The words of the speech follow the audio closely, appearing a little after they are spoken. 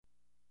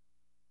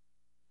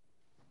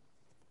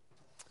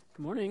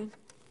Morning.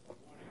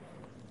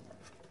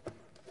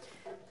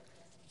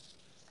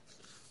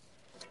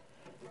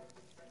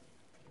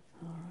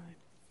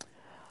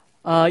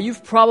 All right.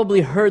 You've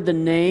probably heard the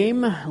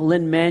name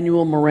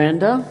Lin-Manuel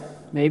Miranda,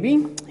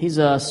 maybe. He's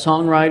a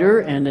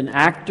songwriter and an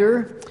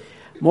actor.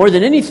 More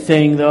than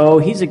anything, though,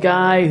 he's a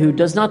guy who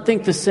does not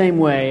think the same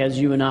way as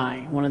you and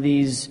I, one of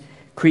these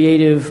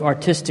creative,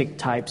 artistic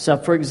types.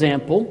 For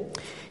example,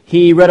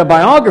 he read a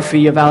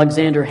biography of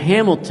Alexander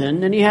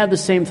Hamilton, and he had the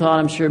same thought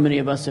I'm sure many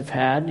of us have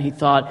had. He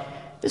thought,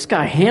 this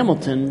guy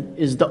Hamilton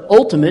is the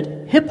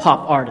ultimate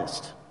hip-hop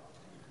artist.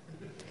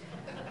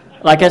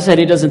 Like I said,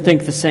 he doesn't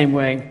think the same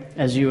way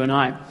as you and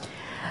I.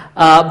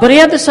 But he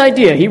had this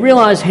idea. He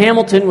realized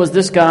Hamilton was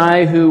this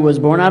guy who was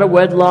born out of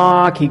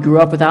wedlock. He grew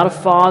up without a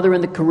father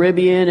in the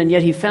Caribbean, and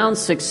yet he found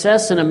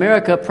success in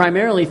America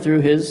primarily through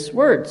his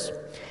words.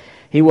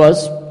 He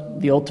was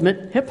the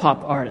ultimate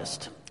hip-hop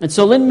artist. And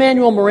so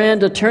Lin-Manuel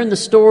Miranda turned the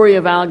story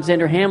of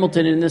Alexander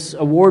Hamilton in this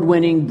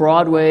award-winning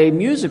Broadway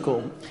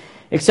musical.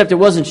 Except it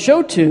wasn't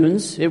show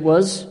tunes, it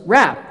was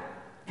rap,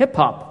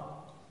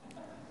 hip-hop.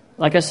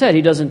 Like I said,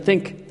 he doesn't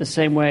think the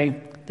same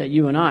way that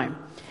you and I.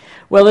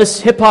 Well,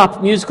 this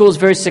hip-hop musical is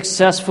very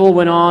successful,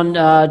 went on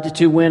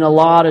to win a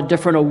lot of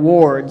different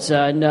awards.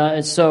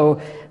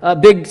 So a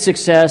big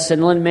success,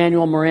 and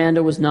Lin-Manuel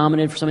Miranda was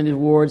nominated for some of these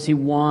awards. He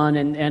won,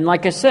 and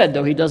like I said,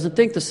 though, he doesn't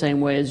think the same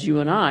way as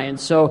you and I. And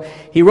so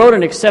he wrote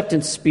an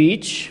acceptance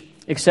speech,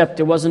 except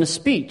it wasn't a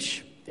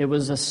speech. It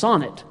was a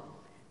sonnet,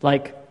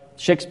 like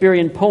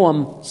Shakespearean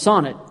poem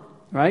sonnet,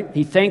 right?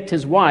 He thanked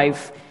his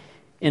wife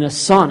in a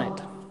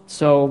sonnet.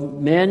 So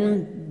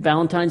men,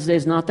 Valentine's Day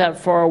is not that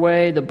far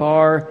away. The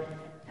bar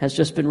has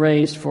just been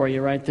raised for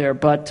you right there.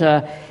 But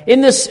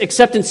in this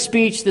acceptance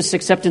speech, this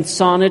acceptance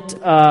sonnet,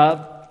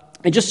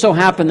 it just so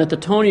happened that the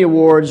Tony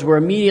Awards were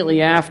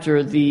immediately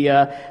after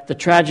the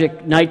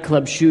tragic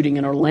nightclub shooting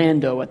in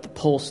Orlando at the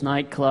Pulse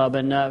nightclub,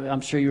 and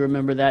I'm sure you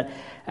remember that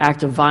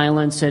act of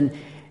violence. And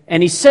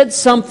he said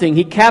something,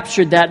 he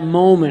captured that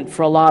moment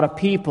for a lot of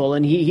people,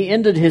 and he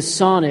ended his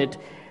sonnet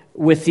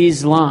with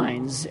these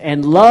lines,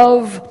 and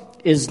love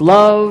is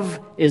love,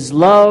 is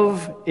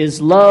love, is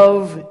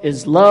love,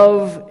 is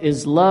love,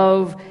 is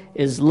love,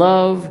 is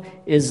love,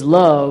 is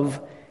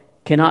love,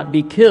 cannot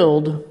be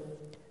killed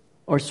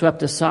or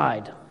swept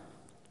aside.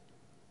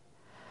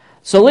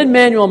 So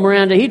Lin-Manuel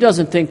Miranda, he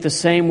doesn't think the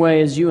same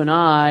way as you and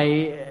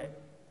I,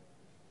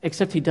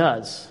 except he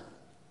does.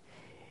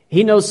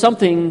 He knows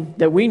something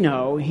that we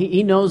know.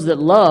 He knows that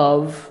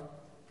love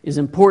is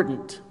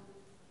important,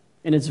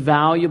 and it's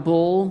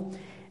valuable,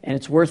 and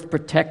it's worth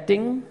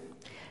protecting.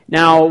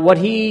 Now, what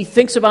he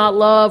thinks about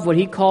love, what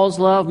he calls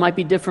love, might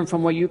be different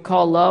from what you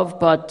call love,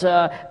 but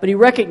he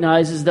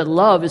recognizes that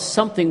love is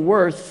something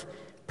worth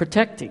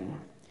protecting.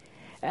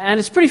 And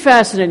it's pretty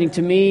fascinating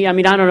to me. I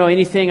mean, I don't know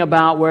anything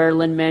about where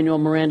Lin-Manuel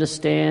Miranda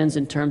stands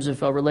in terms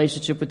of a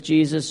relationship with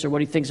Jesus or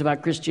what he thinks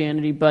about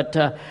Christianity,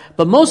 but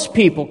most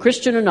people,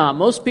 Christian or not,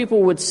 most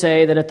people would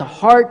say that at the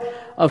heart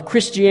of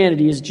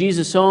Christianity is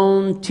Jesus'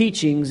 own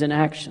teachings and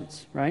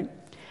actions, right?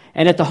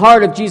 And at the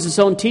heart of Jesus'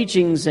 own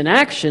teachings and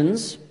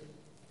actions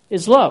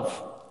is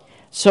love.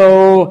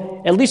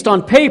 So, at least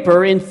on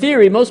paper, in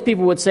theory, most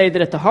people would say that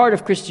at the heart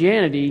of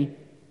Christianity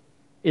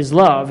is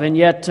love, and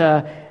yet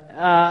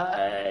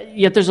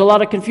there's a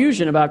lot of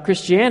confusion about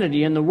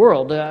Christianity in the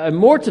world.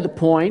 More to the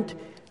point,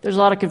 there's a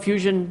lot of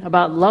confusion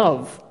about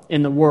love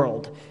in the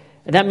world.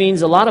 And that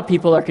means a lot of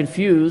people are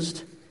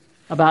confused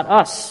about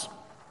us.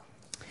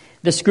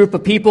 This group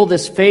of people,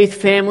 this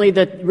faith family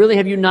that really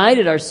have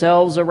united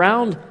ourselves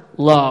around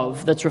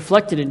love that's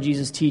reflected in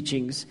Jesus'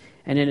 teachings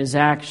and in his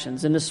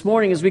actions. And this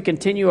morning, as we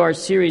continue our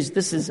series,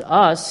 This Is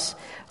Us,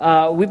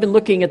 we've been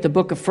looking at the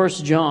book of 1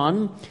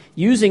 John,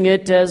 using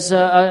it as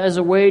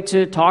a way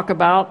to talk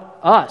about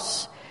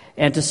us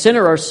and to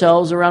center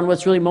ourselves around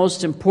what's really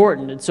most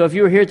important. And so if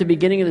you were here at the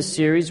beginning of the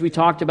series, we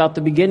talked about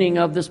the beginning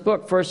of this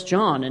book, 1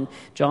 John, and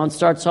John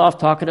starts off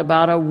talking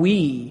about a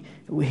we,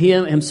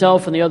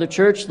 himself and the other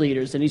church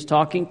leaders, and he's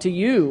talking to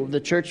you, the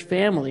church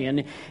family,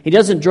 and he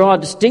doesn't draw a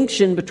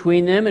distinction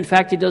between them. In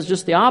fact, he does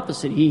just the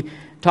opposite. He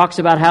talks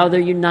about how they're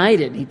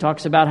united. He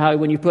talks about how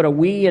when you put a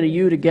we and a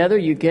you together,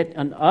 you get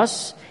an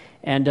us,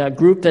 and a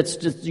group that's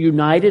just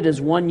united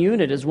as one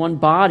unit, as one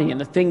body.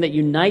 And the thing that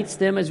unites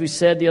them, as we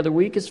said the other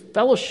week, is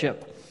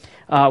fellowship.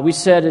 We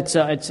said it's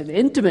an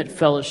intimate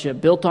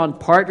fellowship built on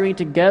partnering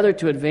together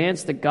to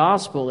advance the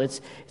gospel.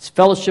 It's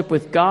fellowship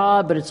with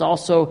God, but it's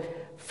also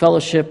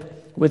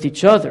fellowship with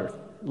each other.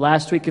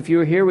 Last week, if you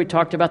were here, we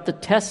talked about the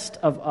test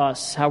of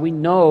us, how we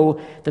know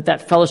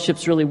that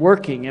fellowship's really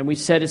working. And we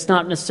said it's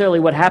not necessarily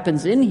what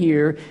happens in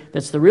here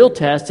that's the real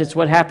test, it's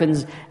what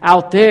happens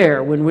out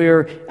there when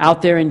we're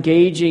out there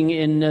engaging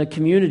in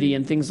community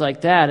and things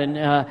like that.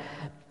 And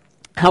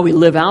how we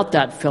live out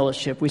that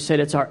fellowship. We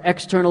said it's our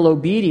external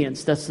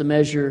obedience that's the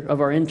measure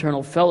of our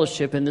internal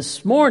fellowship. And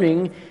this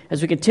morning,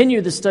 as we continue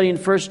the study in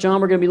 1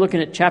 John, we're going to be looking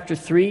at chapter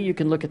 3. You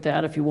can look at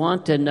that if you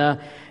want. And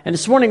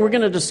this morning, we're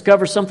going to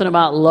discover something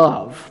about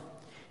love.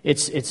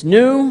 It's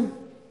new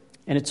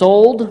and it's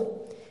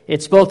old.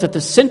 It's both at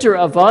the center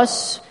of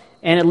us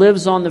and it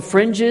lives on the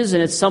fringes,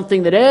 and it's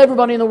something that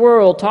everybody in the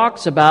world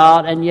talks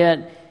about, and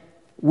yet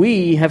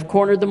we have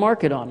cornered the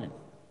market on it.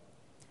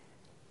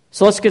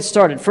 So let's get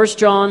started. 1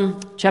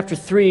 John chapter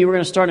 3, we're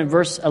going to start in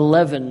verse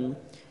 11.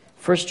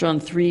 1 John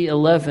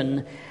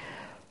 3:11.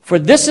 For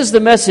this is the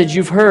message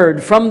you've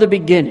heard from the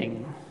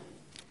beginning.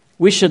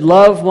 We should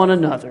love one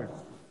another.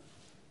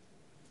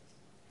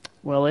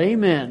 Well,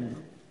 amen.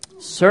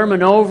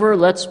 Sermon over,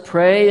 let's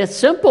pray. It's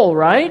simple,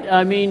 right?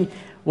 I mean,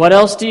 what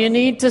else do you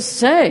need to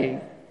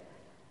say?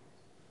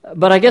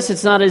 But I guess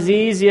it's not as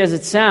easy as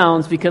it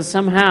sounds, because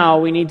somehow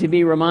we need to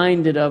be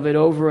reminded of it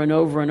over and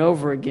over and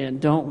over again,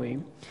 don't we?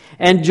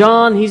 And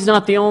John, he's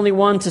not the only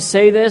one to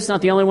say this,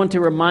 not the only one to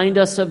remind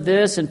us of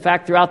this. In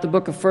fact, throughout the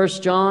book of 1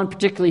 John,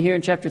 particularly here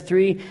in chapter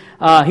 3,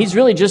 he's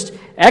really just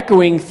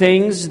echoing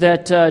things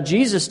that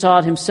Jesus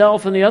taught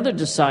himself and the other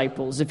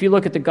disciples. If you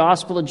look at the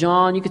Gospel of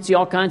John, you can see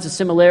all kinds of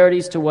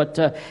similarities to what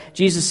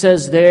Jesus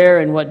says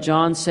there and what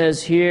John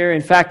says here.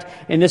 In fact,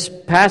 in this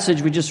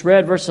passage we just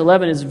read, verse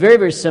 11, is very,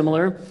 very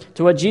similar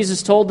to what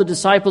Jesus told the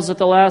disciples at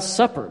the Last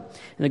Supper.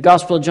 In the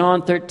Gospel of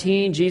John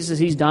 13, Jesus,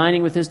 he's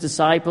dining with his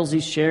disciples.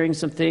 He's sharing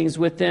some things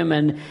with them.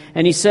 And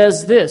he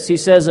says this. He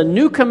says, a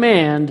new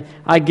command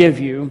I give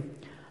you,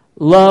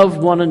 love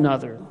one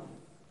another.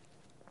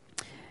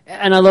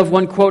 And I love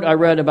one quote I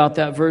read about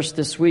that verse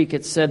this week.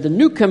 It said, the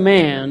new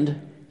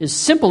command is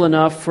simple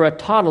enough for a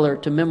toddler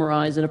to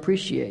memorize and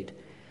appreciate,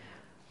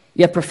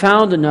 yet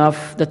profound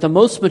enough that the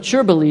most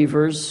mature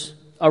believers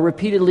are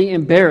repeatedly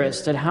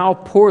embarrassed at how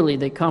poorly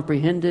they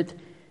comprehend it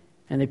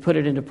and they put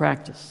it into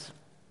practice.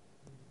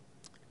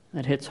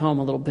 That hits home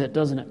a little bit,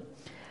 doesn't it?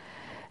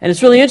 And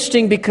it's really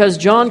interesting because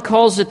John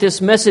calls it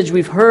this message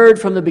we've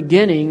heard from the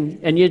beginning,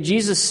 and yet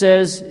Jesus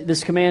says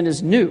this command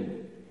is new.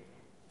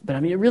 But I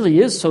mean, it really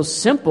is so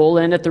simple,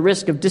 and at the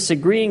risk of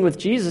disagreeing with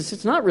Jesus,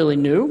 it's not really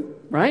new,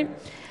 right?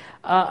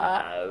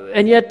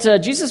 And yet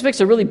Jesus makes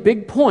a really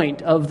big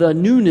point of the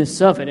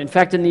newness of it. In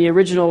fact, in the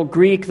original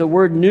Greek, the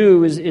word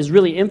new is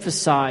really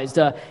emphasized.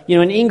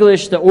 In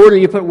English, the order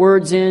you put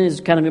words in is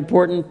kind of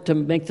important to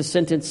make the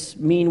sentence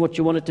mean what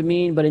you want it to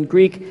mean. But in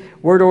Greek,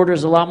 word order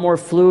is a lot more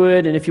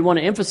fluid. And if you want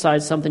to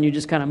emphasize something, you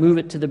just kind of move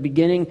it to the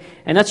beginning.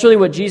 And that's really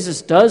what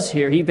Jesus does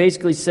here. He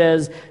basically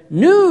says,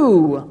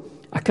 new,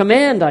 a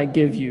command I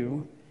give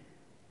you.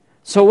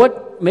 So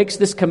what makes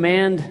this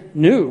command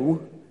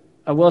new?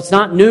 Well, it's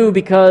not new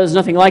because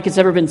nothing like it's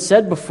ever been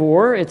said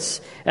before.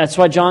 That's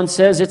why John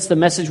says it's the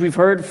message we've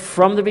heard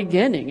from the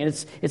beginning.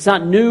 And it's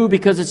not new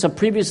because it's a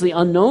previously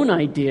unknown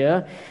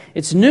idea.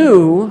 It's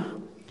new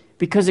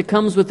because it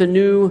comes with a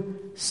new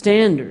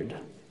standard.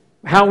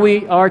 How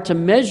we are to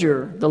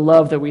measure the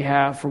love that we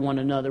have for one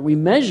another. We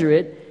measure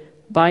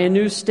it by a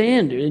new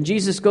standard. And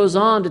Jesus goes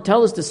on to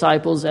tell his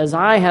disciples, as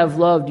I have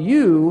loved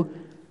you,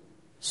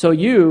 so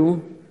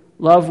you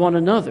love one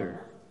another.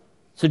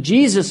 So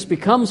Jesus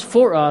becomes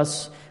for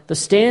us the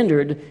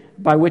standard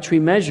by which we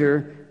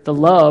measure the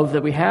love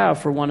that we have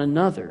for one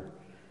another.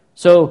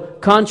 So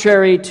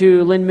contrary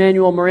to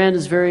Lin-Manuel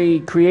Miranda's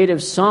very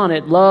creative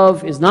sonnet,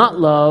 love, is not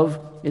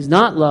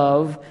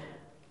love,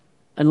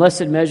 unless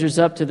it measures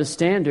up to the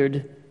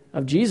standard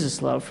of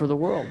Jesus' love for the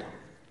world.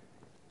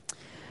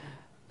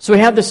 So we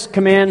have this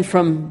command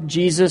from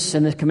Jesus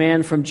and the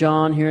command from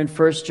John here in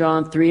 1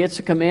 John 3. It's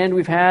a command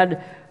we've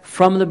had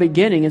from the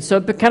beginning. And so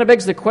it kind of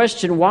begs the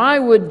question, why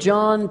would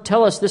John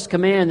tell us this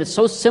command that's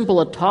so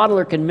simple a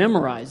toddler can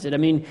memorize it? I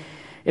mean,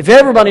 if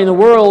everybody in the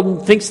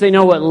world thinks they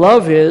know what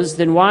love is,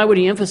 then why would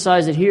he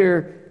emphasize it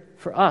here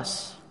for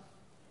us?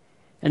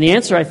 And the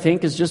answer, I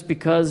think, is just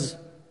because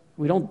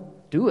we don't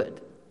do it.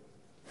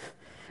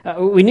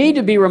 We need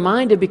to be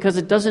reminded because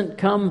it doesn't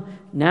come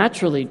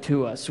naturally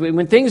to us.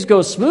 When things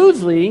go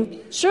smoothly,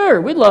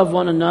 sure, we love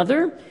one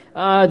another.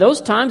 Those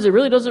times it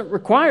really doesn't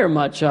require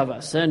much of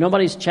us.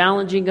 Nobody's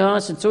challenging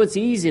us, and so it's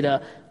easy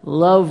to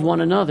love one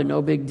another,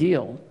 no big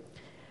deal.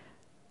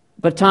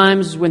 But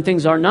times when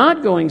things are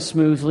not going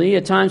smoothly,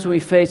 at times when we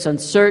face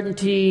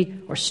uncertainty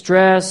or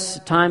stress,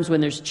 at times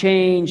when there's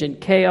change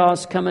and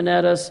chaos coming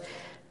at us,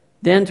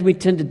 then we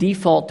tend to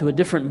default to a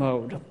different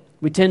mode.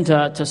 We tend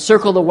to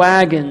circle the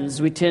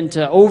wagons. We tend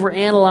to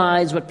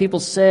overanalyze what people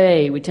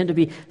say. We tend to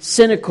be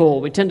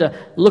cynical. We tend to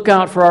look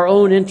out for our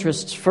own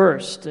interests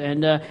first.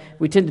 And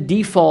we tend to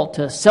default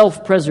to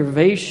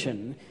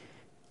self-preservation.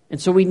 And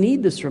so we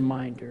need this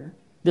reminder,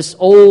 this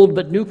old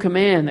but new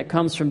command that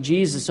comes from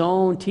Jesus'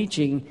 own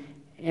teaching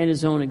and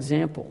his own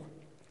example.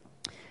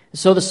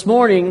 So this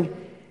morning,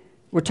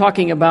 we're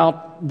talking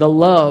about the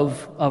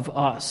love of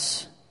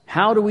us.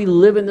 How do we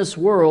live in this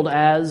world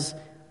as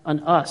an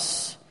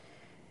us?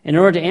 In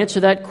order to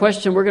answer that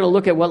question, we're going to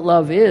look at what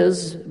love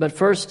is, but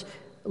first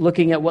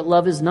looking at what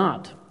love is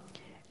not.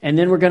 And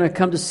then we're going to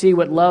come to see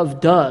what love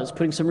does,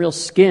 putting some real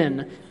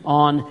skin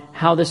on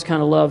how this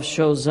kind of love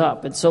shows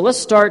up. And so let's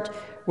start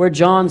where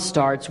John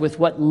starts, with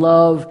what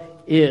love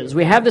is.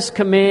 We have this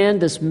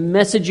command, this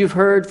message you've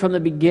heard from the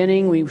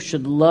beginning. We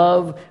should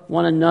love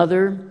one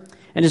another.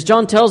 And as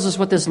John tells us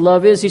what this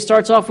love is, he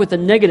starts off with a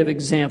negative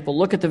example.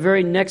 Look at the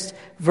very next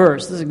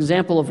verse. This is an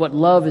example of what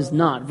love is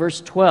not. Verse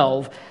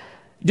 12.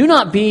 Do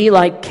not be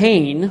like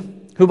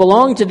Cain, who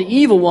belonged to the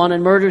evil one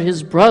and murdered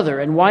his brother.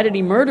 And why did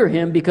he murder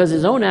him? Because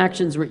his own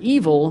actions were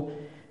evil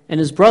and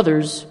his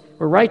brothers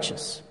were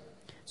righteous.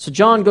 So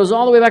John goes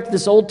all the way back to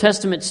this Old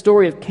Testament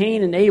story of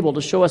Cain and Abel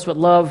to show us what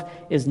love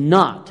is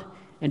not.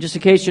 And just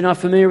in case you're not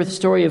familiar with the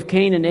story of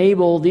Cain and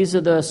Abel, these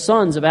are the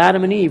sons of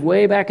Adam and Eve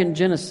way back in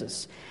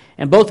Genesis.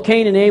 And both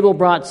Cain and Abel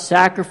brought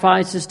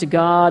sacrifices to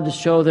God to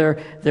show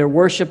their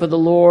worship of the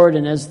Lord.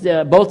 And as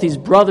both these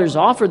brothers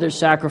offered their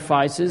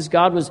sacrifices,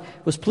 God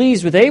was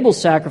pleased with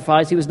Abel's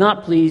sacrifice. He was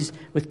not pleased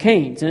with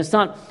Cain's. And it's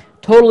not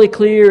totally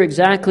clear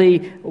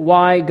exactly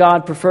why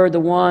God preferred the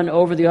one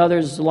over the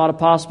others. There's a lot of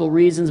possible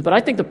reasons. But I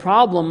think the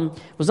problem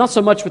was not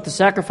so much with the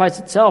sacrifice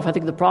itself. I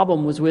think the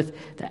problem was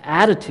with the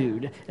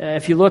attitude.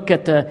 If you look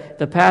at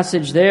the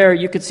passage there,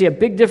 you could see a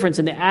big difference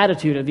in the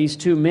attitude of these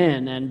two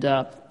men.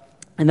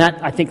 And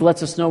that, I think,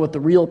 lets us know what the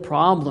real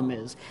problem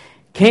is.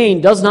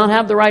 Cain does not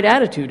have the right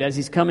attitude as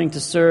he's coming to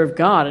serve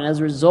God. And as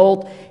a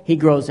result, he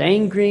grows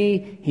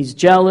angry, he's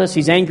jealous,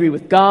 he's angry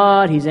with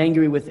God, he's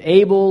angry with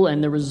Abel,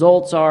 and the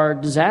results are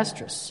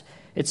disastrous.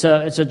 It's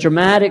a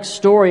dramatic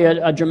story,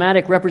 a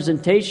dramatic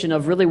representation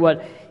of really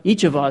what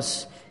each of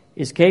us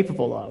is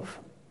capable of.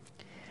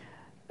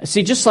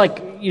 See, just like,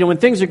 when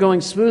things are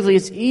going smoothly,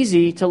 it's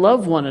easy to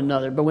love one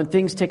another. But when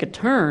things take a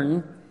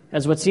turn,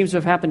 as what seems to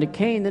have happened to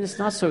Cain, then it's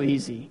not so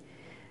easy.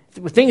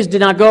 Things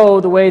did not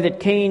go the way that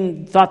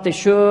Cain thought they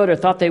should or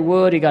thought they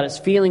would. He got his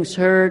feelings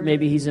hurt.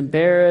 Maybe he's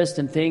embarrassed,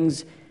 and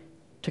things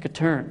took a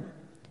turn.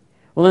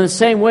 Well, in the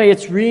same way,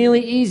 it's really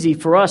easy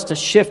for us to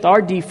shift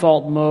our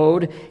default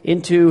mode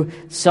into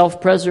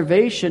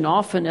self-preservation,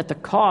 often at the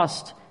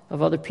cost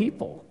of other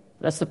people.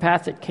 That's the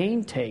path that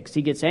Cain takes.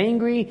 He gets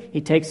angry, he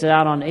takes it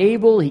out on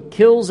Abel, he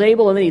kills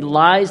Abel, and then he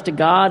lies to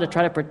God to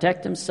try to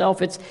protect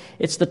himself.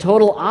 It's the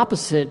total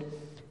opposite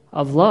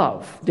of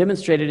love,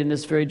 demonstrated in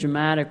this very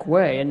dramatic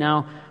way. And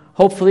now,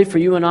 hopefully for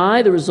you and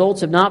I, the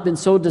results have not been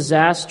so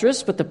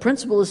disastrous, but the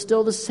principle is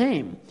still the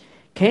same.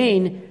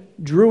 Cain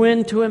drew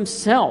into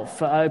himself,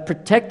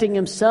 protecting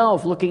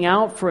himself, looking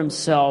out for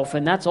himself,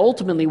 and that's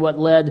ultimately what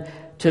led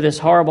to this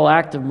horrible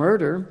act of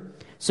murder.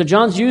 So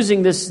John's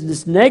using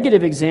this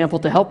negative example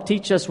to help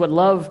teach us what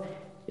love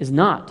is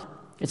not.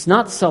 It's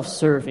not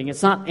self-serving.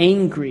 It's not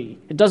angry.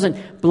 It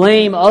doesn't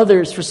blame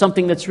others for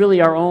something that's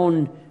really our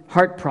own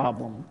heart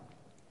problem.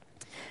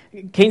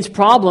 Cain's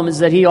problem is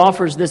that he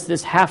offers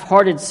this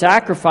half-hearted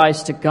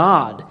sacrifice to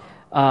God.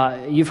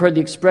 You've heard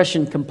the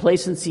expression,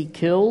 complacency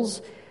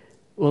kills.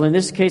 Well, in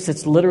this case,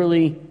 it's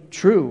literally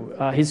true.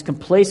 His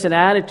complacent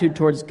attitude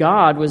towards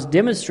God was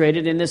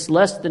demonstrated in this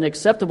less than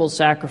acceptable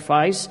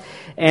sacrifice,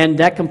 and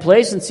that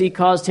complacency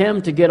caused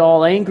him to get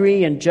all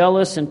angry and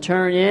jealous and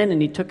turn in,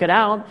 and he took it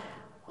out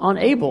on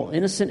Abel,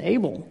 innocent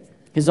Abel.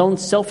 His own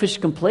selfish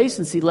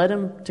complacency led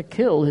him to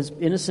kill his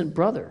innocent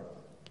brother.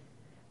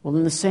 Well,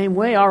 in the same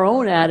way, our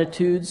own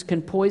attitudes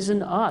can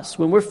poison us.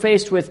 When we're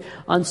faced with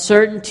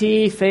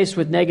uncertainty, faced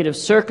with negative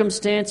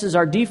circumstances,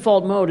 our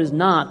default mode is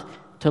not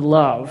to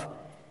love.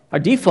 Our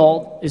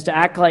default is to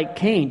act like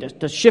Cain,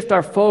 to shift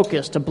our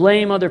focus, to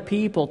blame other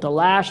people, to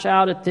lash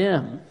out at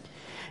them.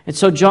 And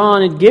so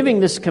John, in giving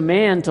this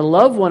command to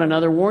love one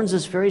another, warns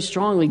us very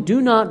strongly,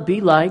 do not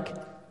be like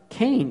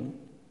Cain.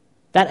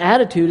 That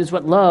attitude is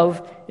what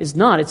love is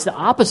not. It's the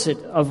opposite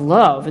of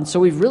love. And so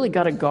we've really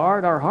got to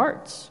guard our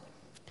hearts.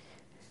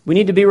 We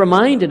need to be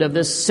reminded of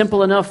this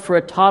simple enough for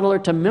a toddler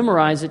to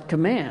memorize it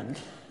command,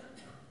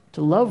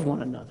 to love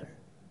one another.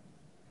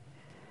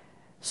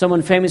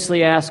 Someone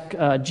famously asked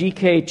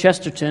G.K.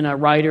 Chesterton, a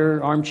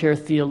writer, armchair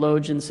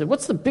theologian, said,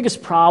 what's the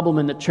biggest problem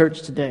in the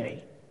church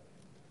today?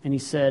 And he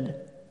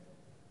said,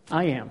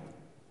 I am.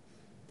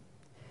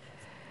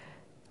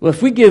 Well,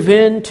 if we give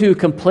in to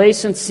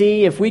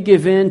complacency, if we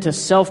give in to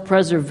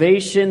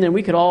self-preservation, then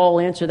we could all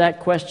answer that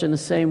question the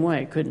same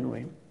way, couldn't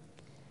we?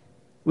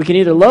 We can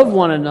either love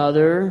one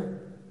another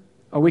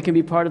or we can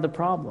be part of the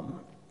problem.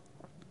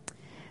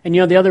 And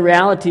the other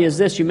reality is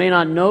this. You may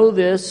not know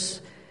this,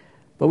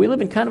 but we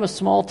live in kind of a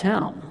small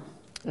town,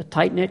 a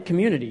tight-knit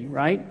community,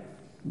 right?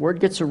 Word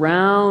gets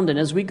around, and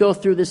as we go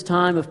through this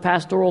time of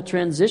pastoral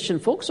transition,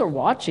 folks are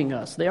watching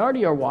us. They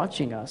already are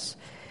watching us,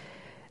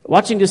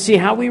 watching to see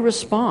how we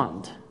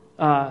respond.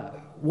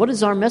 What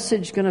is our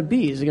message going to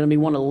be? Is it going to be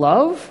one of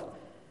love?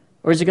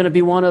 Or is it going to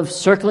be one of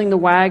circling the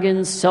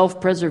wagons,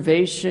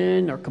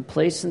 self-preservation, or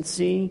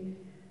complacency?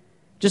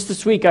 Just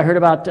this week I heard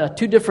about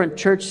 2 different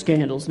church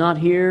scandals, not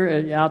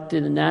here, out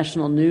in the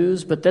national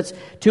news, but that's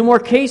 2 more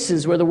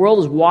cases where the world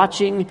is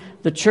watching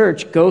the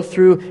church go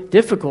through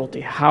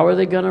difficulty. How are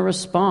they going to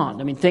respond?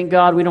 I mean, thank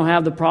God we don't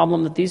have the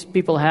problem that these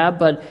people have,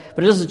 but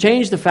it doesn't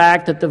change the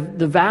fact that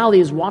the valley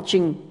is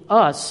watching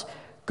us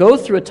go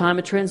through a time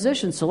of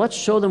transition. So let's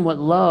show them what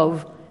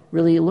love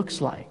really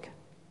looks like.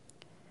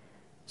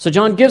 So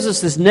John gives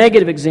us this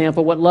negative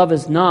example, what love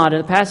is not,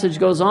 and the passage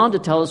goes on to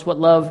tell us what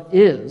love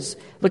is.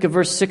 Look at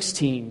verse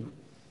 16.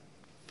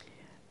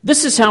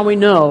 This is how we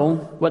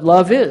know what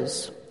love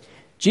is.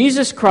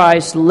 Jesus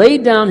Christ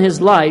laid down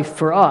his life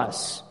for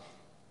us,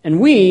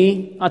 and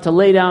we ought to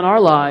lay down our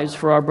lives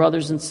for our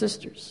brothers and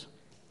sisters.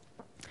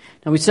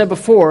 Now, we said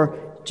before,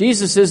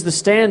 Jesus is the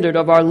standard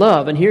of our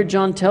love. And here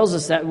John tells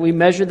us that we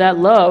measure that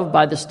love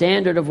by the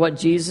standard of what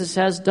Jesus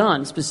has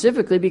done,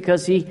 specifically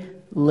because he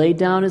laid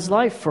down his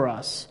life for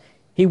us.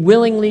 He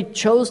willingly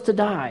chose to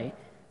die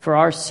for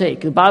our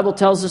sake. The Bible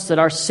tells us that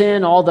our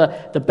sin, all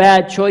the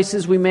bad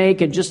choices we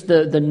make, and just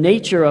the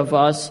nature of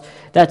us,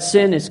 that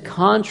sin is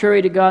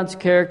contrary to God's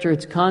character,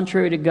 it's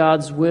contrary to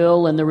God's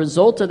will, and the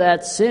result of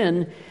that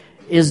sin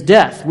is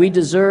death. We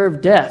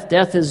deserve death.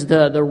 Death is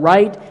the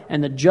right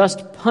and the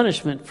just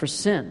punishment for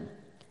sin.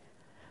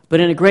 But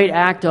in a great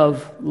act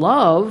of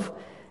love,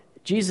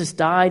 Jesus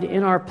died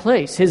in our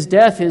place. His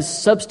death is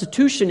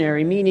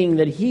substitutionary, meaning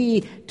that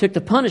he took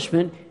the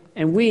punishment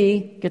and we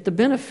get the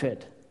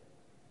benefit.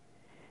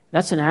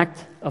 That's an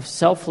act of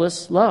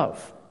selfless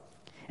love.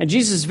 And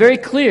Jesus is very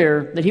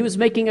clear that he was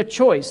making a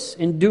choice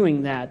in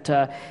doing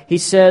that. He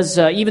says,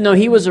 even though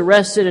he was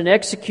arrested and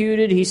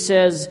executed, he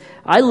says,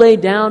 I lay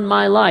down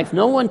my life.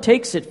 No one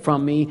takes it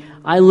from me.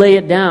 I lay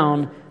it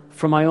down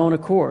for my own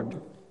accord.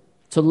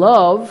 To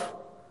love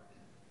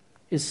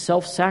is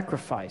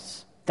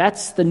self-sacrifice.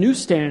 That's the new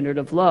standard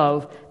of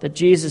love that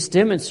Jesus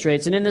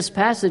demonstrates. And in this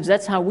passage,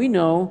 that's how we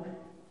know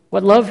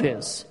what love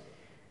is,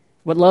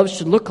 what love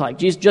should look like.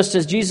 Just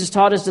as Jesus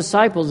taught his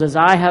disciples, as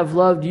I have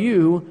loved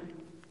you,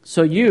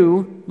 so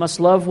you must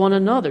love one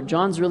another.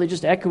 John's really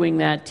just echoing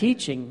that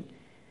teaching.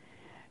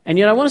 And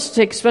yet I want us to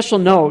take special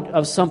note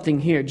of something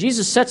here.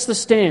 Jesus sets the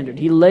standard.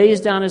 He lays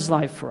down his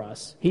life for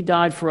us. He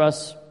died for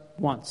us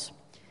once.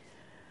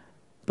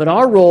 But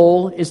our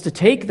role is to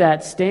take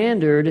that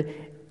standard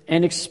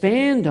and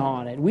expand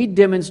on it. We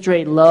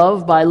demonstrate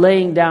love by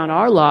laying down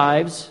our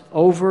lives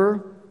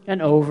over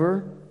and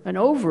over and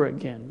over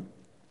again.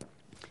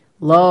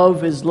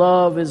 Love is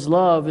love is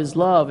love is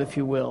love, if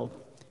you will,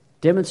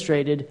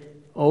 demonstrated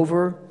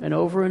over and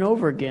over and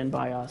over again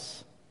by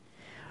us.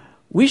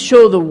 We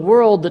show the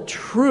world the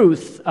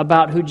truth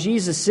about who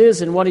Jesus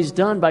is and what he's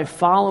done by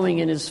following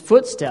in his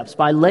footsteps,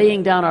 by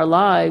laying down our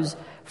lives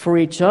for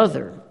each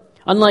other.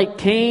 Unlike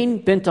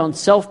Cain, bent on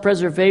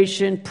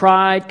self-preservation,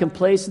 pride,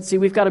 complacency,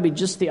 we've got to be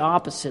just the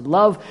opposite.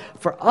 Love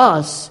for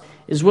us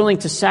is willing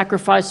to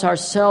sacrifice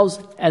ourselves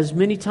as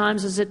many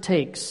times as it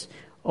takes,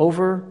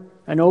 over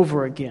and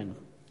over again.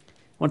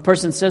 One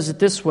person says it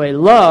this way: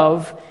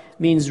 love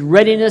means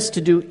readiness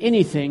to do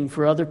anything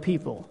for other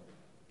people.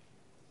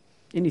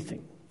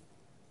 Anything.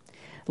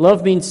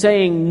 Love means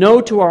saying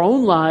no to our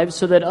own lives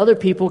so that other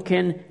people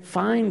can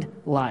find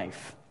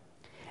life.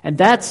 And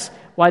that's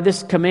why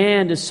this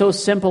command is so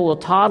simple a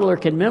toddler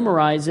can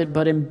memorize it,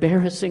 but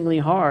embarrassingly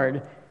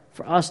hard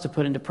for us to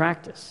put into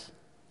practice.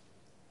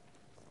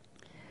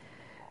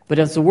 But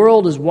as the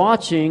world is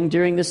watching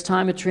during this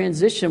time of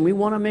transition, we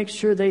want to make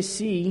sure they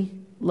see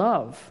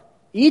love.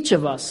 Each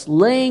of us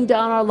laying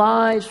down our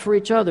lives for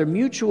each other,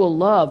 mutual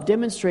love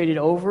demonstrated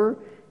over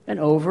and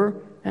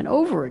over and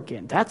over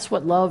again. That's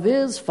what love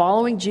is,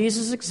 following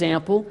Jesus'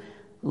 example,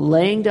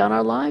 laying down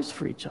our lives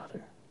for each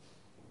other.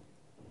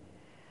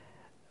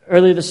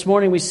 Earlier this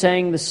morning we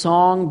sang the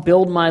song,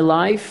 Build My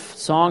Life,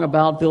 song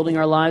about building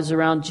our lives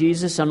around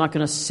Jesus. I'm not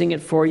going to sing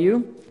it for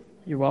you.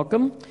 You're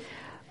welcome.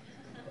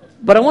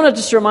 But I want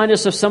to just remind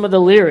us of some of the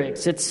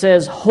lyrics. It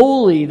says,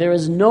 Holy, there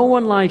is no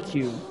one like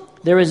you.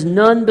 There is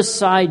none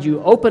beside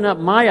you. Open up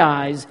my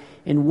eyes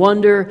in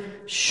wonder.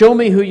 Show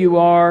me who you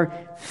are.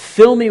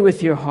 Fill me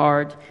with your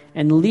heart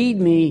and lead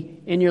me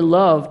in your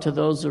love to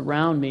those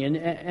around me.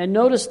 And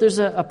notice there's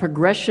a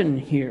progression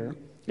here.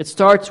 It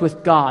starts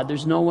with God.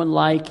 There's no one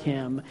like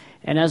him.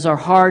 And as our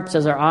hearts,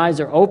 as our eyes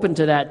are open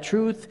to that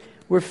truth,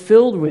 we're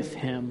filled with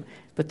him.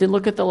 But then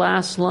look at the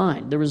last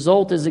line. The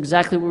result is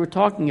exactly what we're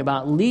talking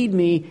about. Lead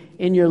me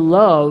in your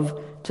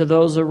love to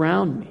those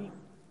around me.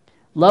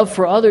 Love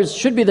for others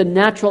should be the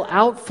natural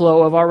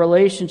outflow of our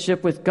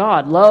relationship with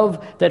God.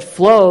 Love that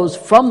flows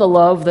from the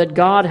love that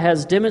God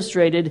has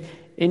demonstrated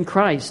in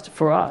Christ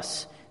for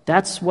us.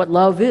 That's what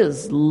love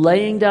is,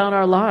 laying down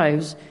our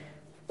lives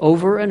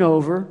over and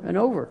over and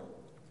over.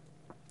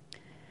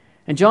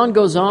 And John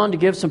goes on to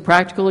give some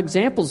practical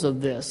examples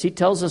of this. He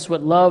tells us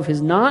what love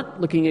is not,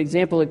 looking at an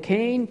example of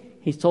Cain.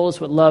 He's told us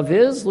what love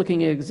is,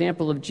 looking at an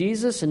example of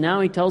Jesus. And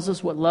now he tells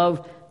us what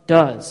love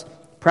does.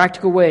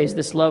 Practical ways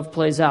this love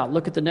plays out.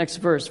 Look at the next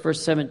verse,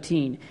 verse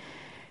 17.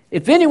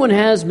 If anyone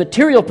has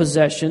material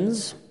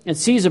possessions and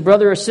sees a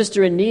brother or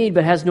sister in need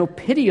but has no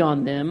pity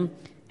on them,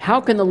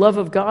 how can the love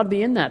of God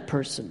be in that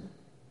person?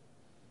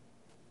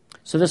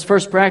 So this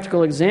first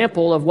practical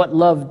example of what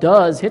love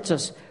does hits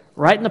us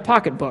right in the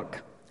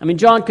pocketbook. I mean,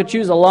 John could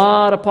choose a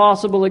lot of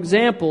possible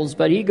examples,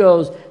 but he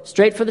goes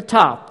straight for the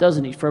top,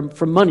 doesn't he,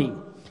 for money.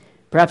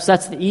 Perhaps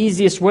that's the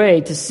easiest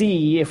way to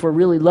see if we're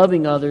really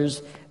loving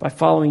others, by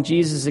following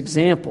Jesus'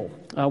 example.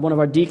 One of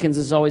our deacons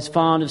is always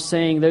fond of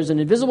saying there's an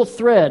invisible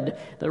thread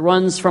that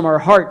runs from our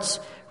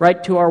hearts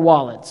right to our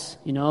wallets.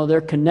 You know,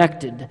 they're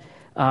connected.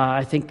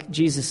 I think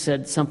Jesus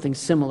said something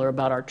similar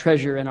about our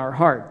treasure in our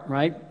heart,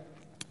 right?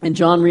 And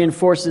John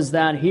reinforces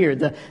that here.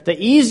 The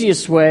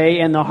easiest way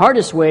and the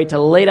hardest way to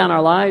lay down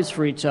our lives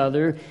for each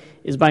other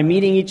is by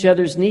meeting each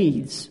other's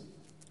needs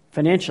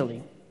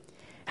financially.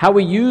 How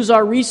we use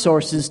our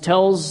resources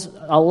tells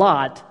a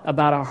lot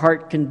about our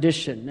heart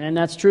condition. And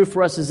that's true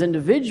for us as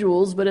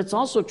individuals, but it's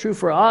also true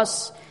for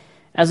us,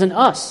 as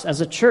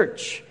a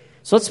church.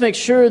 So let's make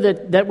sure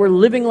that we're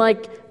living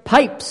like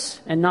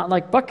pipes and not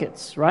like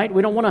buckets, right?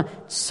 We don't want to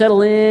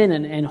settle in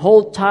and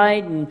hold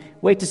tight and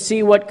wait to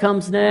see what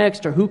comes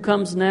next or who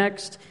comes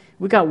next.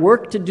 We've got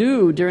work to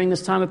do during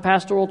this time of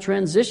pastoral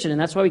transition, and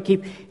that's why we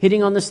keep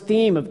hitting on this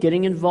theme of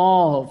getting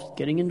involved.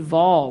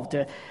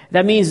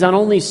 That means not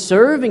only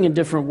serving in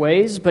different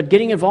ways, but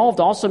getting involved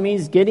also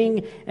means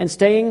getting and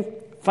staying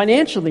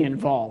financially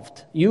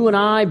involved. You and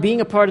I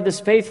being a part of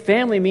this faith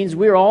family means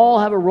we all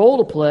have a role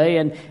to play,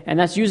 and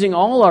that's using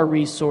all our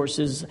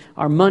resources,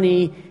 our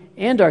money,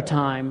 and our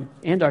time,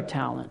 and our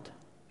talent.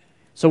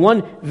 So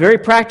one very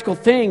practical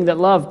thing that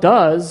love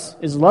does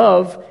is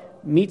love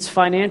meets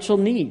financial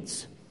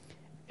needs.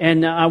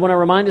 And I want to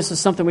remind us of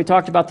something we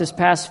talked about this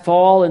past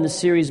fall in the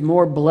series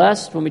More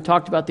Blessed, when we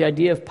talked about the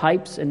idea of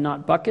pipes and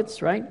not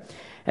buckets, right?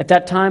 At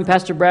that time,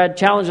 Pastor Brad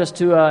challenged us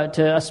to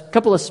a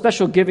couple of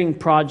special giving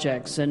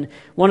projects. And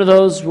one of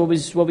those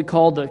was what we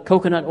call the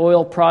Coconut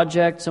Oil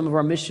Project. Some of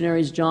our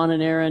missionaries, John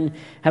and Aaron,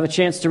 have a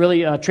chance to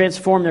really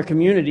transform their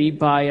community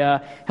by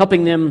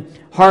helping them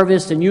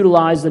harvest and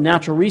utilize the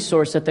natural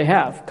resource that they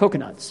have,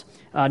 coconuts.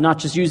 Not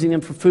just using them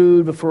for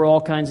food, but for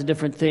all kinds of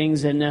different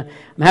things. And I'm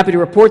happy to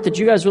report that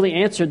you guys really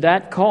answered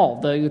that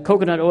call. The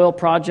Coconut Oil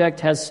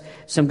Project has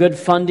some good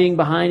funding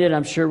behind it.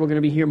 I'm sure we're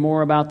going to hear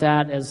more about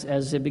that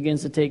as it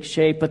begins to take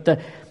shape. But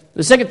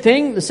the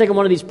second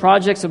one of these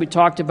projects that we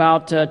talked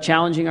about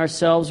challenging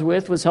ourselves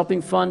with was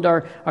helping fund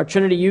our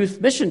Trinity Youth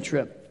mission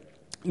trip.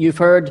 You've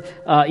heard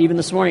even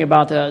this morning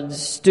about a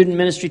student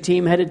ministry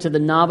team headed to the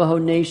Navajo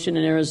Nation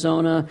in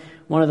Arizona,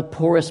 one of the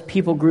poorest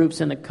people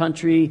groups in the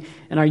country.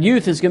 And our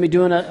youth is going to be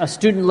doing a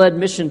student-led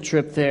mission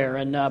trip there.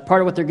 And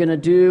part of what they're going to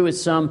do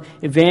is some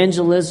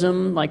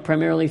evangelism, like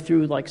primarily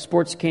through like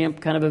sports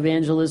camp kind of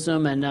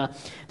evangelism. And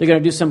they're going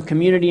to do some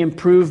community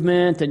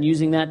improvement and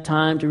using that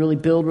time to really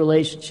build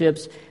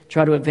relationships,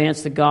 try to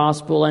advance the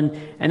gospel. And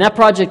that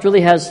project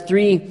really has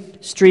three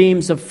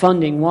streams of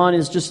funding. One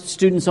is just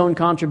students' own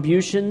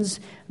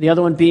contributions. The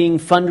other one being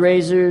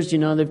fundraisers. You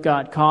know, they've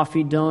got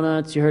coffee,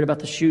 donuts. You heard about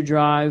the shoe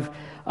drive.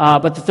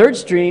 But the third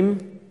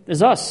stream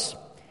is us.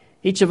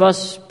 Each of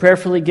us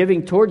prayerfully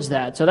giving towards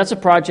that. So that's a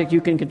project you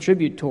can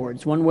contribute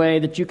towards. One way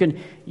that you can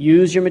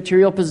use your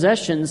material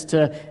possessions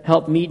to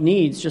help meet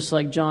needs, just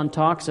like John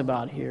talks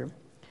about here.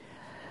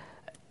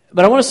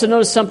 But I want us to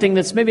notice something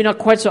that's maybe not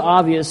quite so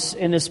obvious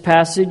in this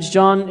passage.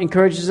 John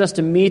encourages us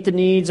to meet the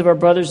needs of our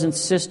brothers and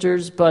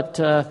sisters, but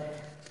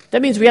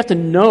that means we have to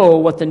know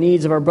what the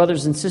needs of our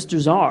brothers and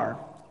sisters are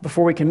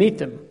before we can meet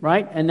them,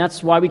 right? And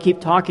that's why we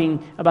keep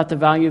talking about the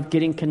value of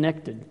getting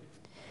connected.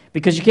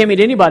 Because you can't meet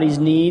anybody's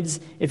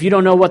needs if you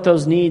don't know what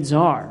those needs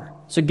are.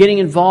 So getting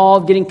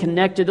involved, getting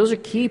connected, those are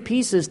key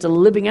pieces to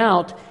living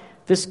out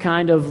this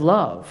kind of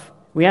love.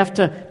 We have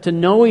to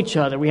know each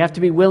other. We have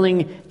to be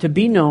willing to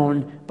be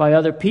known by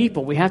other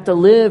people. We have to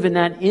live in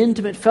that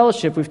intimate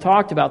fellowship we've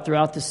talked about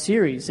throughout this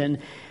series. And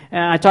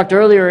I talked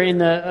earlier in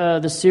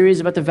the series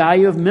about the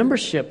value of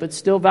membership. It's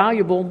still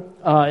valuable.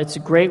 It's a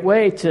great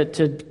way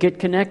to get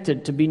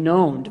connected, to be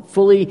known, to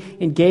fully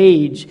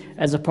engage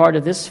as a part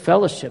of this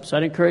fellowship. So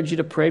I'd encourage you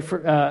to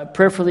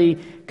prayerfully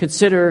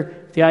consider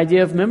the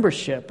idea of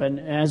membership. And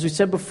as we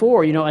said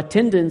before,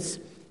 attendance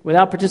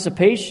without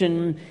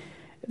participation,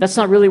 that's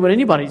not really what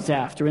anybody's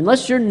after.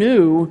 Unless you're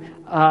new,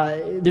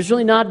 there's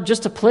really not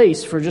just a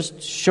place for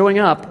just showing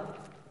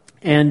up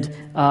and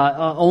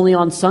only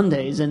on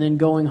Sundays and then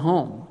going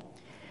home.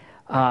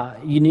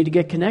 You need to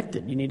get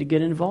connected. You need to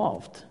get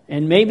involved.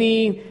 And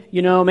maybe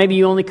you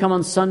only come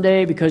on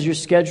Sunday because your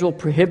schedule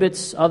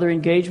prohibits other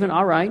engagement.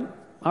 All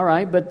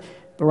right. But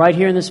right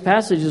here in this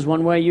passage is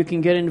one way you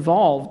can get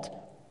involved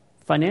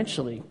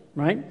financially,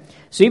 right?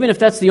 So even if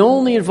that's the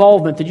only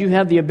involvement that you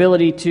have the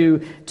ability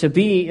to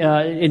be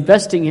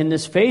investing in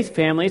this faith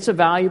family, it's a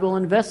valuable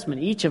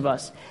investment. Each of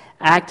us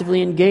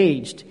actively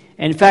engaged.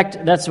 And in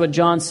fact, that's what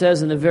John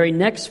says in the very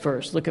next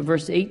verse. Look at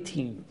verse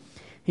 18.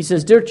 He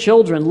says, "Dear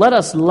children, let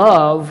us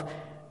not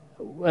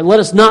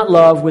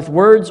love with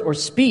words or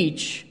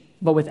speech,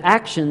 but with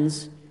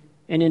actions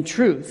and in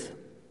truth."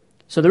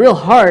 So the real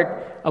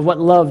heart of what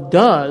love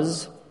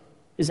does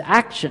is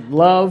action.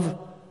 Love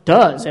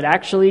does. It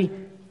actually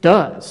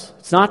does.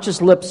 It's not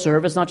just lip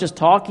service, not just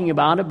talking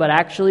about it, but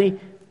actually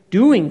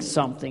doing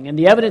something. And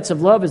the evidence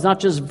of love is not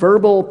just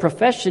verbal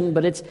profession,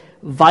 but it's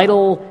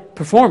vital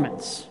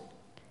performance.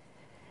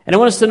 And I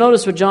want us to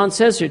notice what John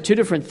says here, two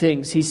different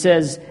things. He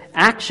says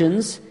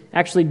actions,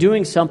 actually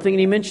doing something, and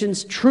he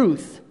mentions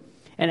truth.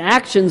 And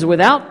actions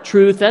without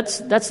truth,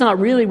 that's not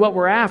really what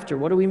we're after.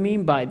 What do we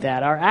mean by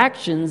that? Our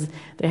actions,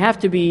 they have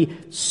to be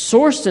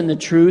sourced in the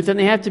truth, and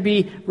they have to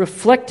be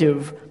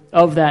reflective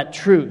of that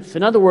truth.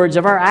 In other words,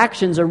 if our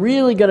actions are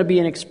really going to be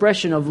an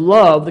expression of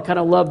love, the kind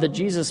of love that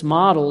Jesus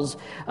models,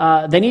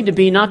 they need to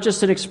be not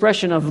just an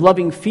expression of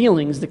loving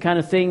feelings, the kind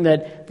of thing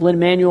that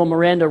Lin-Manuel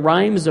Miranda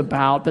rhymes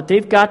about, but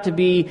they've got to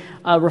be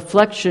a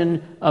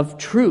reflection of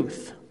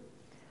truth.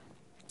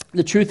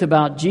 the truth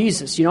about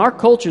Jesus. You know, our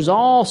culture's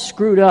all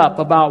screwed up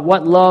about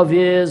what love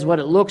is, what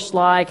it looks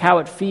like, how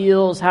it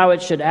feels, how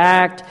it should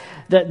act.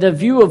 The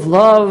view of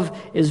love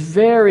is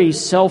very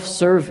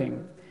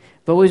self-serving.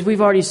 But as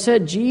we've already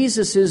said,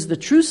 Jesus is the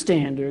true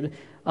standard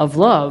of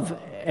love,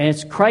 and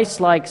it's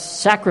Christ-like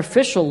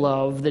sacrificial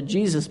love that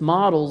Jesus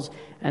models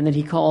and that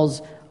he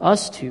calls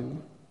us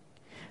to.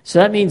 So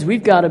that means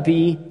we've got to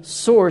be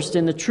sourced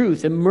in the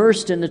truth,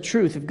 immersed in the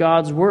truth of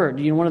God's Word.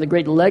 You know, one of the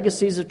great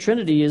legacies of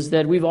Trinity is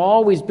that we've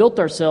always built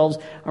ourselves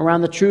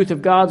around the truth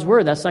of God's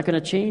Word. That's not going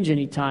to change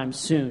anytime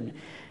soon.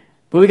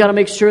 But we've got to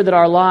make sure that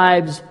our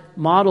lives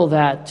model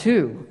that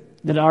too.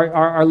 That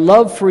our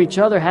love for each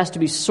other has to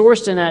be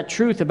sourced in that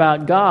truth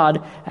about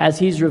God as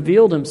He's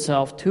revealed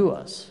Himself to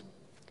us.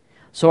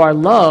 So our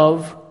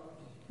love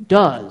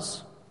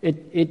does.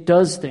 It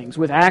does things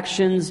with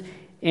actions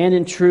and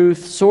in truth,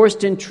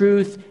 sourced in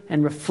truth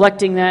and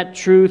reflecting that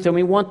truth. And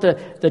we want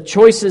the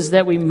choices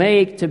that we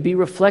make to be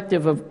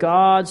reflective of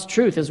God's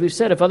truth. As we've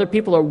said, if other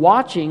people are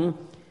watching,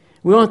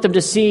 we want them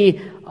to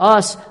see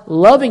us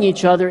loving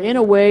each other in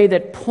a way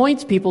that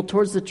points people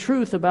towards the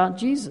truth about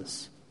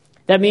Jesus.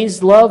 That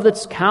means love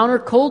that's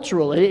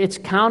countercultural. It's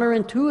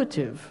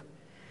counterintuitive.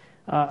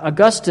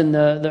 Augustine,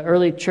 the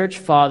early church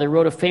father,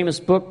 wrote a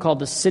famous book called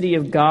The City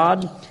of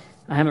God.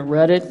 I haven't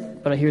read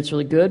it, but I hear it's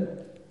really good.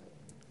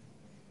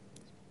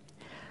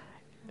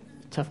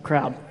 Tough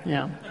crowd,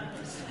 yeah.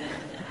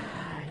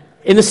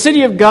 In The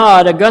City of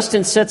God,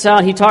 Augustine sets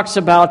out, he talks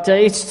about,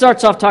 he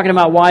starts off talking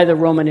about why the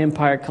Roman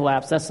Empire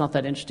collapsed. That's not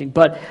that interesting.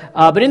 But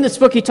in this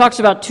book, he talks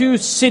about two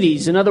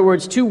cities. In other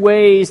words, two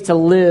ways to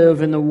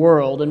live in the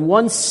world. And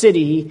one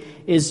city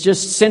is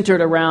just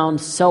centered around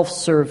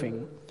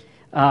self-serving.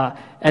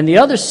 And the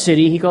other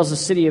city, he calls the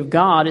City of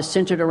God, is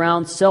centered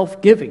around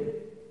self-giving.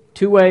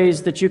 Two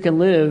ways that you can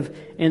live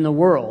in the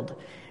world.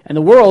 And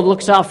the world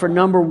looks out for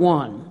number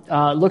one,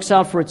 looks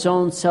out for its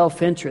own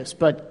self-interest.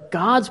 But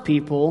God's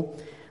people,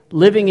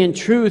 living in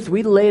truth,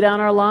 we lay down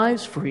our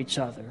lives for each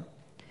other.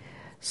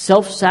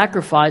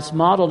 Self-sacrifice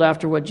modeled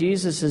after what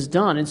Jesus has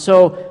done. And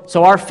so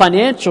our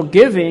financial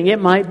giving,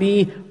 it might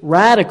be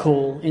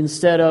radical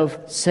instead of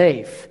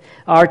safe.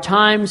 Our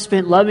time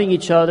spent loving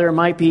each other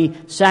might be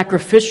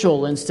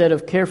sacrificial instead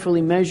of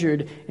carefully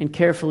measured and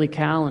carefully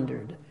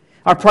calendared.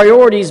 Our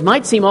priorities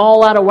might seem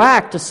all out of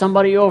whack to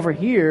somebody over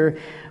here,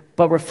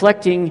 but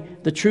reflecting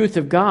the truth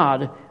of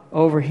God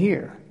over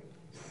here.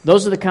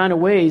 Those are the kind of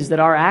ways that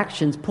our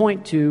actions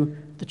point to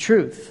the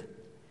truth.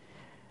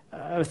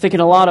 I was thinking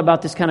a lot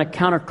about this kind of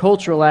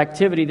countercultural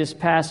activity this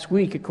past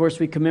week. Of course,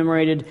 we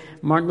commemorated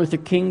Martin Luther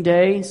King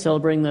Day,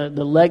 celebrating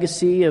the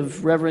legacy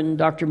of Reverend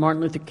Dr.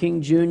 Martin Luther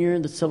King Jr.,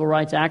 the civil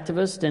rights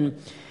activist. And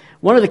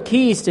one of the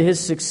keys to his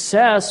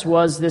success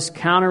was this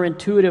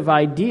counterintuitive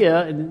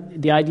idea,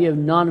 the idea of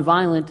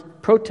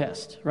nonviolent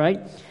protest,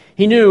 right?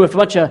 He knew if a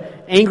bunch of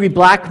angry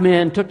black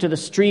men took to the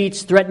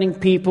streets threatening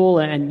people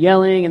and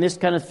yelling and this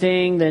kind of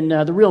thing, then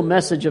the real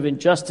message of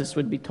injustice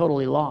would be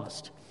totally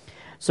lost.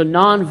 So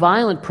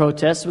nonviolent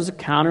protest was a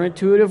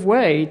counterintuitive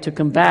way to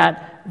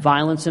combat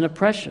violence and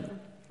oppression.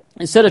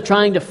 Instead of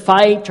trying to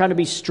fight, trying to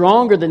be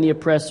stronger than the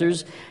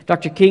oppressors,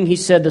 Dr. King, he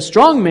said, the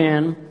strong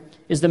man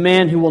is the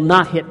man who will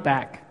not hit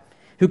back,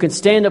 who can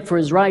stand up for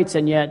his rights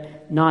and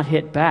yet not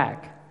hit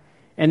back.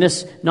 And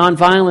this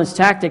nonviolence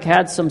tactic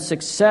had some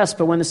success,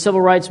 but when the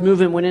civil rights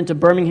movement went into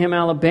Birmingham,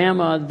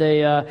 Alabama,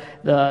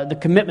 the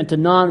commitment to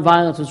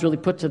nonviolence was really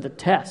put to the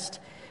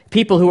test.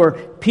 People who were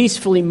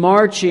peacefully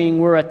marching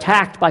were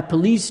attacked by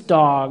police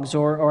dogs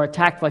or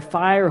attacked by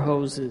fire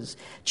hoses.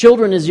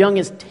 Children as young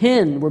as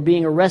 10 were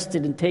being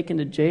arrested and taken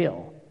to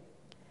jail.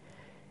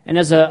 And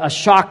as a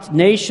shocked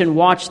nation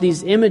watched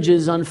these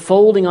images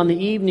unfolding on the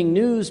evening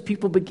news,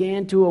 people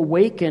began to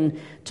awaken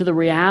to the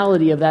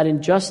reality of that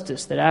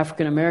injustice that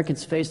African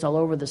Americans faced all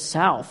over the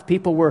South.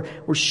 People were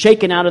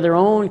shaken out of their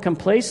own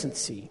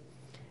complacency.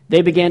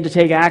 They began to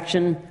take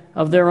action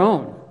of their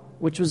own,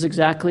 which was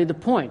exactly the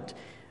point.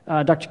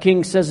 Dr.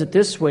 King says it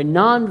this way: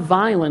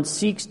 nonviolence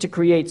seeks to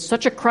create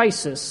such a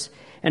crisis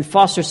and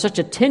foster such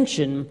a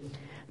tension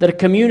that a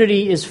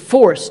community is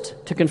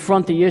forced to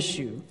confront the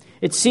issue.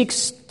 It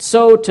seeks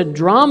so to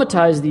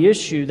dramatize the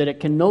issue that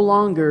it can no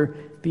longer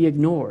be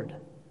ignored.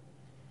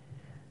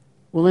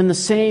 Well, in the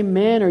same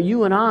manner,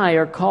 you and I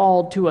are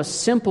called to a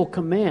simple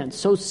command,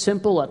 so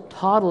simple a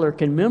toddler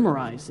can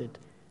memorize it.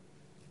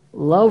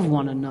 Love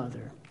one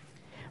another.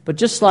 But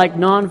just like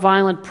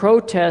nonviolent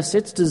protest,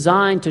 it's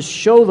designed to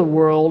show the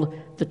world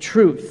the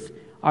truth.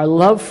 Our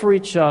love for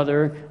each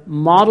other,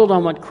 modeled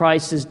on what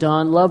Christ has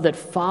done, love that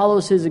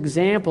follows His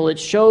example. It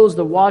shows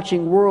the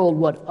watching world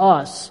what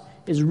us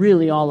is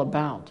really all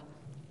about.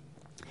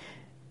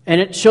 And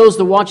it shows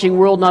the watching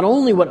world not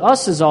only what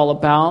us is all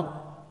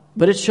about,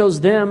 but it shows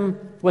them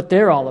what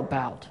they're all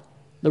about.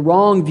 The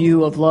wrong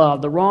view of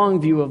love, the wrong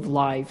view of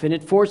life, and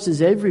it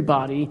forces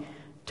everybody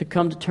to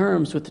come to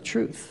terms with the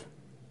truth.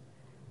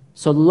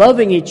 So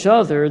loving each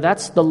other,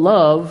 that's the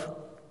love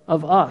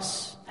of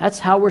us. That's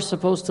how we're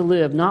supposed to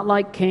live. Not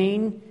like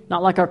Cain,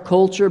 not like our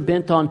culture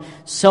bent on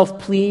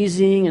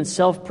self-pleasing and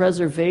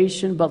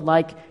self-preservation, but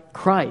like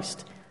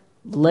Christ,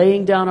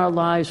 laying down our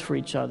lives for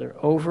each other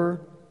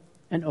over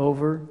and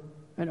over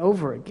and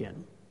over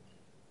again,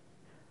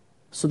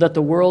 so that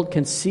the world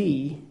can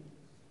see,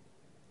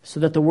 so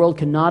that the world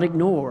cannot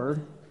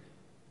ignore,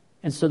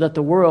 and so that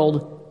the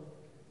world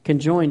can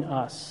join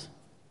us.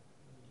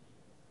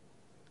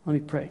 Let me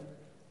pray.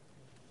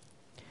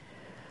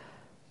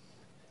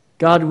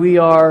 God, we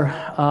are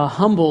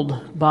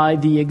humbled by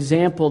the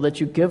example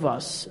that you give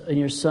us in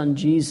your Son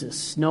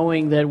Jesus,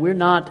 knowing that we're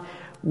not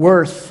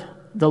worth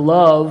the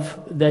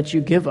love that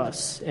you give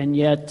us, and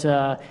yet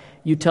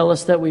you tell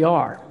us that we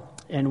are.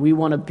 And we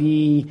want to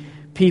be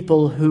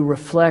people who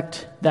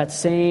reflect that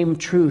same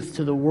truth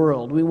to the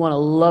world. We want to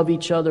love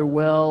each other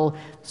well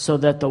so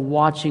that the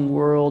watching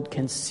world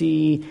can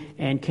see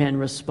and can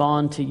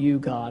respond to you,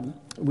 God.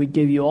 We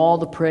give you all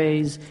the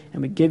praise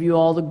and we give you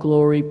all the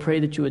glory. Pray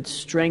that you would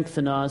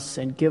strengthen us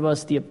and give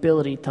us the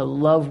ability to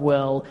love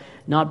well,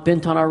 not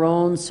bent on our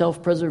own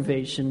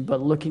self-preservation,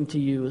 but looking to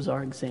you as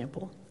our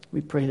example.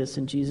 We pray this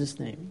in Jesus'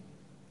 name.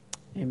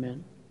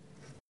 Amen.